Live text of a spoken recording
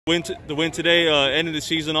The win today ended the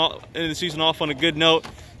season off on a good note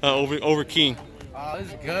over King. This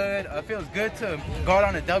is good. It feels good to go out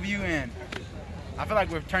on a W, and I feel like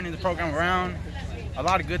we're turning the program around. A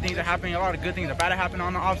lot of good things are happening. A lot of good things are about to happen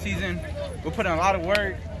on the off season. We're putting a lot of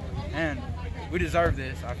work, and we deserve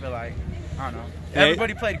this. I feel like, I don't know.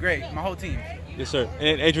 Everybody played great. My whole team. Yes, sir.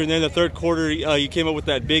 And Adrian, then in the third quarter, you came up with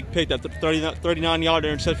that big pick, that 39-yard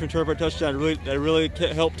interception return for a touchdown. That really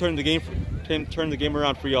helped turn the game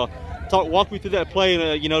around for y'all. Walk me through that play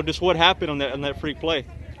and just what happened on that freak play.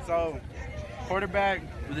 So, quarterback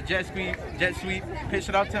was a jet sweep, pitched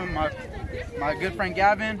it up to my good friend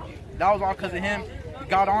Gavin. That was all because of him. He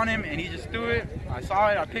got on him and he just threw it. I saw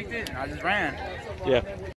it, I picked it, and I just ran. Yeah.